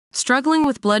Struggling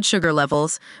with blood sugar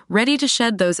levels, ready to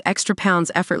shed those extra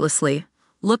pounds effortlessly?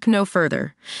 Look no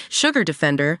further. Sugar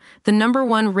Defender, the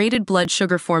 #1 rated blood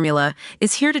sugar formula,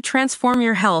 is here to transform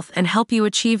your health and help you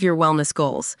achieve your wellness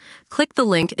goals. Click the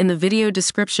link in the video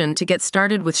description to get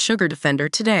started with Sugar Defender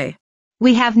today.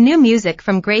 We have new music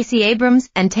from Gracie Abrams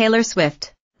and Taylor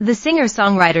Swift. The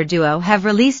singer-songwriter duo have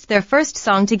released their first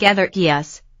song together,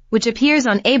 Us, which appears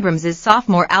on Abrams'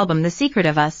 sophomore album The Secret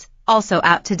of Us, also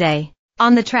out today.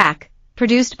 On the track,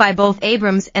 produced by both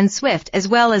Abrams and Swift as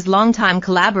well as longtime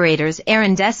collaborators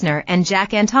Aaron Dessner and Jack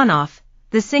Antonoff,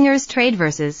 the singers trade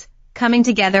verses, coming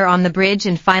together on the bridge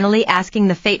and finally asking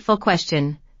the fateful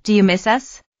question, "Do you miss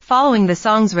us?" Following the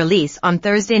song's release on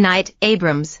Thursday night,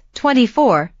 Abrams,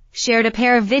 24, shared a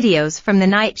pair of videos from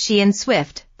the night she and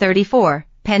Swift, 34,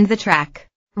 penned the track.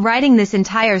 "Writing this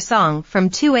entire song from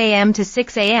 2 a.m. to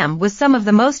 6 a.m. was some of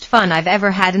the most fun I've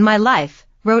ever had in my life,"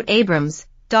 wrote Abrams,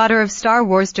 daughter of Star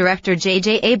Wars director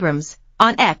J.J. Abrams,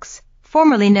 on X,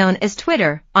 formerly known as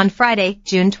Twitter, on Friday,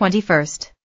 June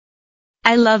 21.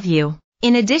 "I love you."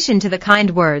 In addition to the kind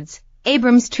words,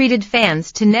 Abrams treated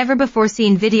fans to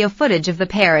never-before-seen video footage of the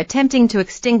pair attempting to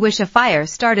extinguish a fire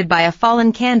started by a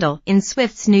fallen candle in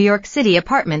Swift's New York City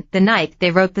apartment the night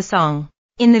they wrote the song.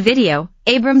 In the video,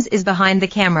 Abrams is behind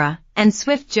the camera, and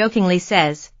Swift jokingly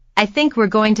says, "I think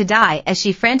we're going to die," as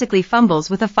she frantically fumbles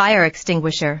with a fire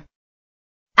extinguisher.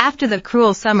 After the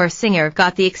cruel summer singer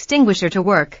got the extinguisher to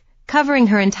work, covering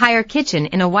her entire kitchen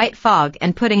in a white fog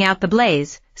and putting out the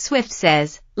blaze, Swift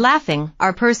says, laughing,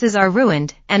 "Our purses are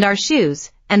ruined, and our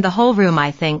shoes, and the whole room,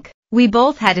 I think. We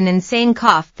both had an insane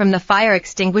cough from the fire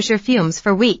extinguisher fumes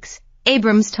for weeks,"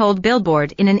 Abrams told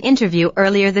Billboard in an interview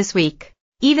earlier this week.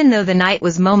 Even though the night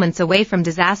was moments away from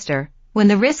disaster, when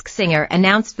the Risk singer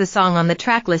announced the song on the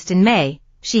tracklist in May,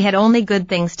 she had only good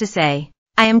things to say.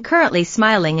 "I am currently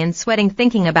smiling and sweating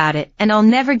thinking about it, and I'll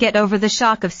never get over the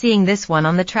shock of seeing this one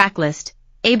on the tracklist,"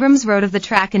 Abrams wrote of the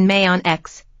track in May on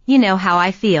X, "You know how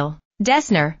I feel."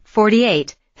 Dessner,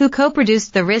 48, who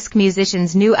co-produced the Risk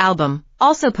musicians' new album,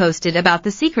 also posted about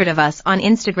The Secret of Us on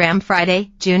Instagram Friday,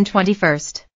 June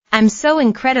 21. "I'm so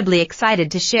incredibly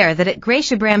excited to share that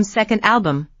Abrams' second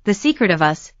album, The Secret of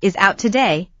Us, is out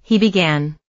today," he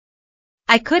began.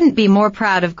 "I couldn't be more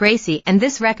proud of Gracie and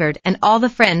this record and all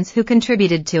the friends who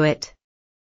contributed to it.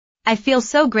 I feel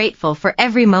so grateful for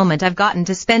every moment I've gotten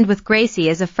to spend with Gracie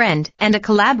as a friend and a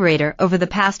collaborator over the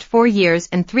past 4 years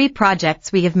and 3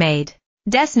 projects we have made."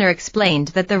 Dessner explained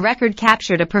that the record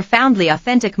captured a profoundly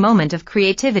authentic moment of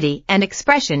creativity and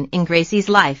expression in Gracie's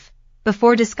life,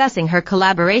 before discussing her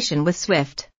collaboration with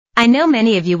Swift. "I know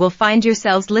many of you will find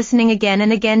yourselves listening again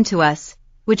and again to us,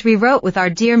 which we wrote with our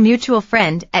dear mutual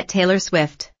friend at Taylor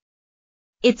Swift.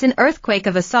 It's an earthquake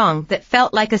of a song that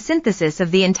felt like a synthesis of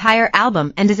the entire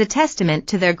album and is a testament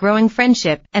to their growing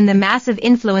friendship and the massive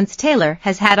influence Taylor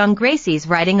has had on Gracie's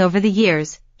writing over the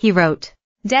years," he wrote.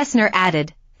 Dessner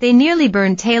added, "They nearly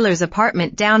burned Taylor's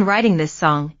apartment down writing this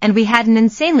song, and we had an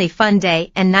insanely fun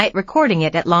day and night recording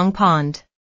it at Long Pond.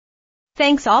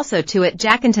 Thanks also to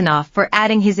Jack Antonoff for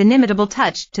adding his inimitable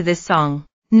touch to this song."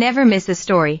 Never miss a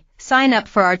story. Sign up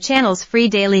for our channel's free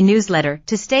daily newsletter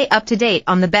to stay up to date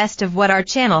on the best of what our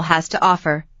channel has to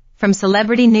offer, from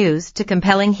celebrity news to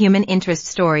compelling human interest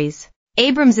stories.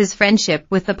 Abrams' friendship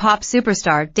with the pop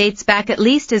superstar dates back at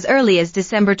least as early as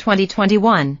December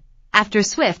 2021, after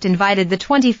Swift invited the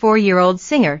 24-year-old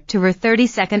singer to her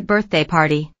 32nd birthday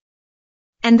party.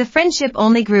 And the friendship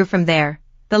only grew from there.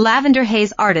 The Lavender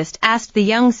Haze artist asked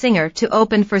the young singer to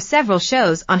open for several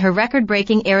shows on her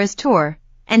record-breaking Eras tour,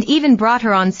 and even brought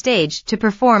her on stage to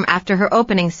perform after her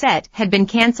opening set had been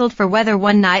cancelled for weather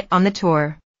one night on the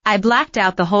tour. "I blacked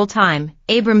out the whole time,"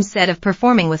 Abrams said of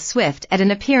performing with Swift at an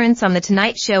appearance on The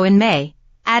Tonight Show in May,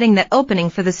 adding that opening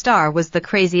for the star was the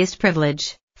craziest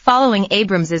privilege. Following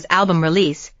Abrams' album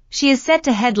release, she is set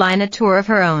to headline a tour of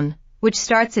her own, which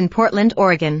starts in Portland,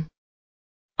 Oregon,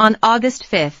 on August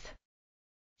 5.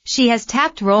 She has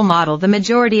tapped role model the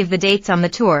majority of the dates on the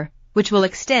tour, which will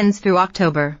extend through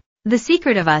October. The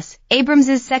Secret of Us,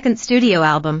 Abrams' second studio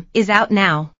album, is out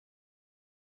now.